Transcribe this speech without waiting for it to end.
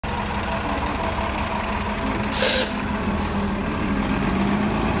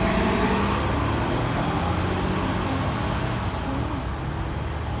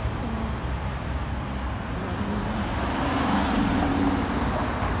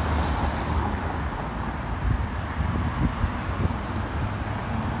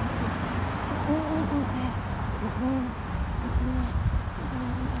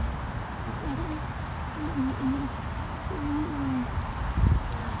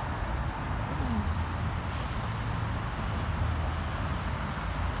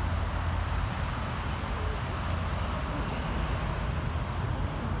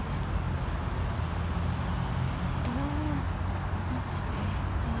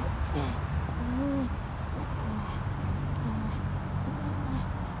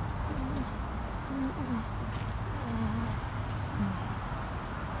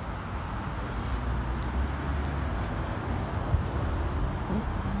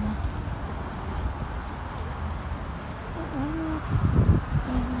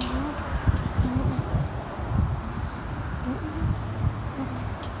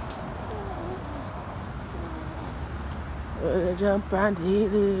jump and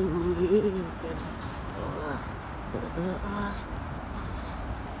hit it.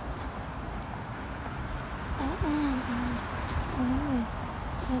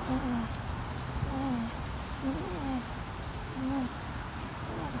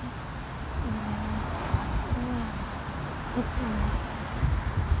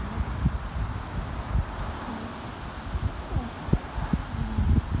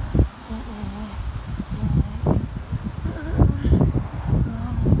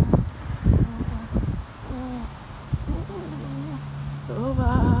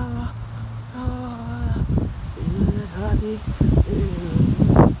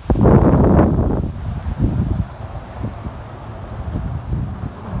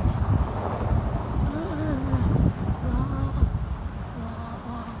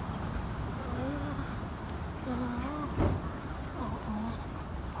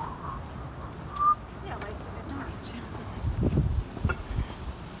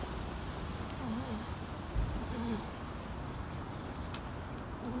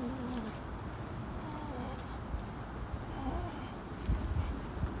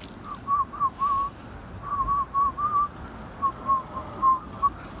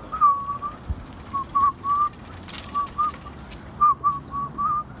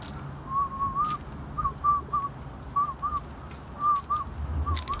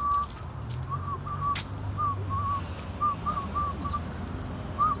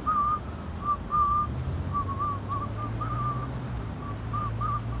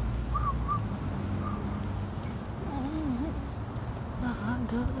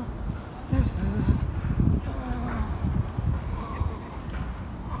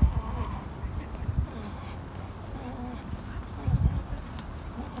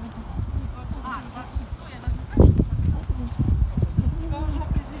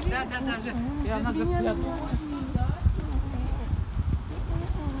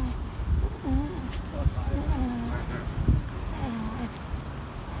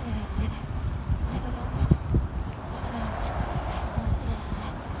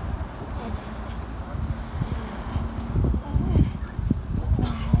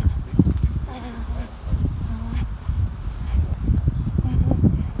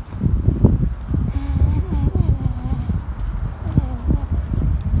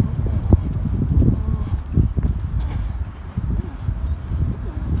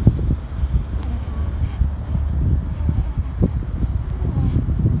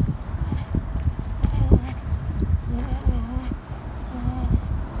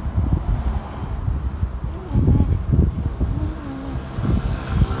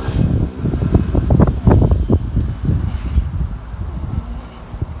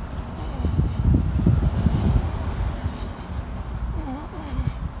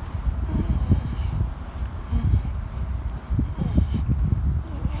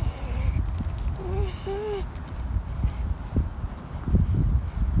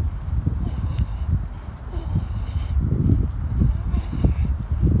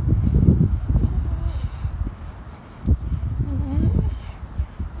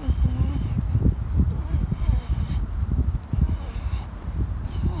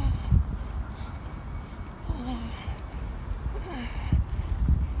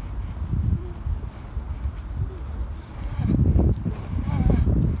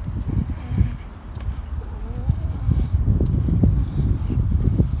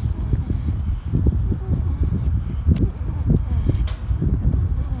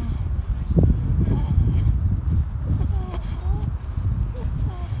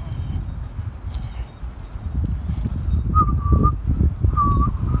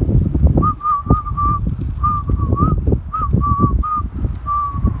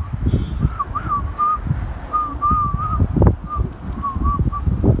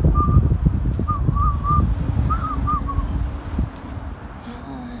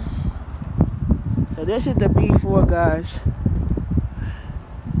 So this is the B4, guys.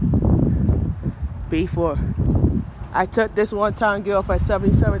 B4. I took this one-time girl for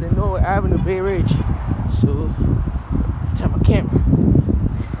 77 to Norwood Avenue, Bay Ridge. So, tell my camera.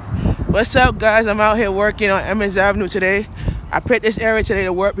 What's up, guys? I'm out here working on Emmons Avenue today. I picked this area today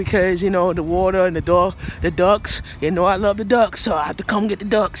to work because, you know, the water and the ducks. You know, I love the ducks, so I have to come get the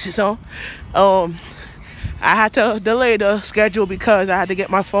ducks, you know. I had to delay the schedule because I had to get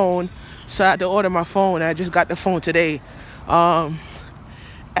my phone. So I had to order my phone. I just got the phone today.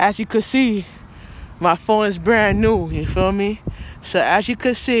 As you could see, my phone is brand new, you feel me? So as you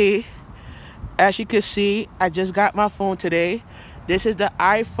could see, I just got my phone today. This is the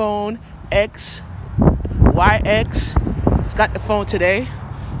iPhone X YX. It's got the phone today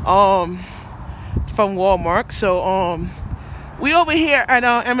from Walmart. So we over here at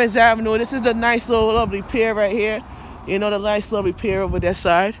Emmons Avenue. This is the nice little lovely pier right here. You know, the nice lovely pier over that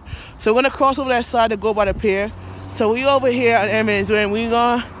side. So we're gonna cross over that side to go by the pier. So we over here at Emmons, and we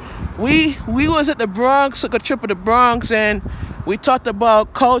was at the Bronx, took a trip to the Bronx, and we talked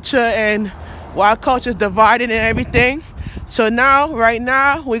about culture and why culture is divided and everything. So right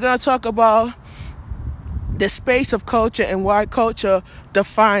now, we're gonna talk about the space of culture and why culture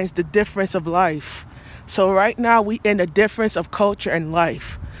defines the difference of life. So right now, we in the difference of culture and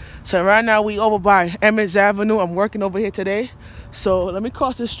life. So right now, we over by Emmons Avenue. I'm working over here today. So let me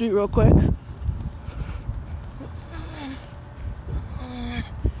cross the street real quick.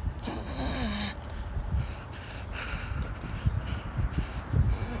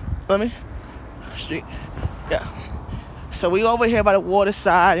 Street. Yeah. So we over here by the water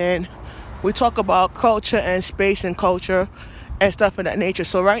side, and we talk about culture and space and culture and stuff of that nature.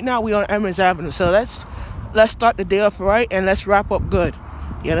 So right now, we on Emmons Avenue. So let's start the day off right, and let's wrap up good.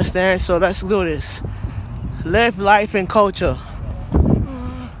 You understand? So let's do this. Live life and culture.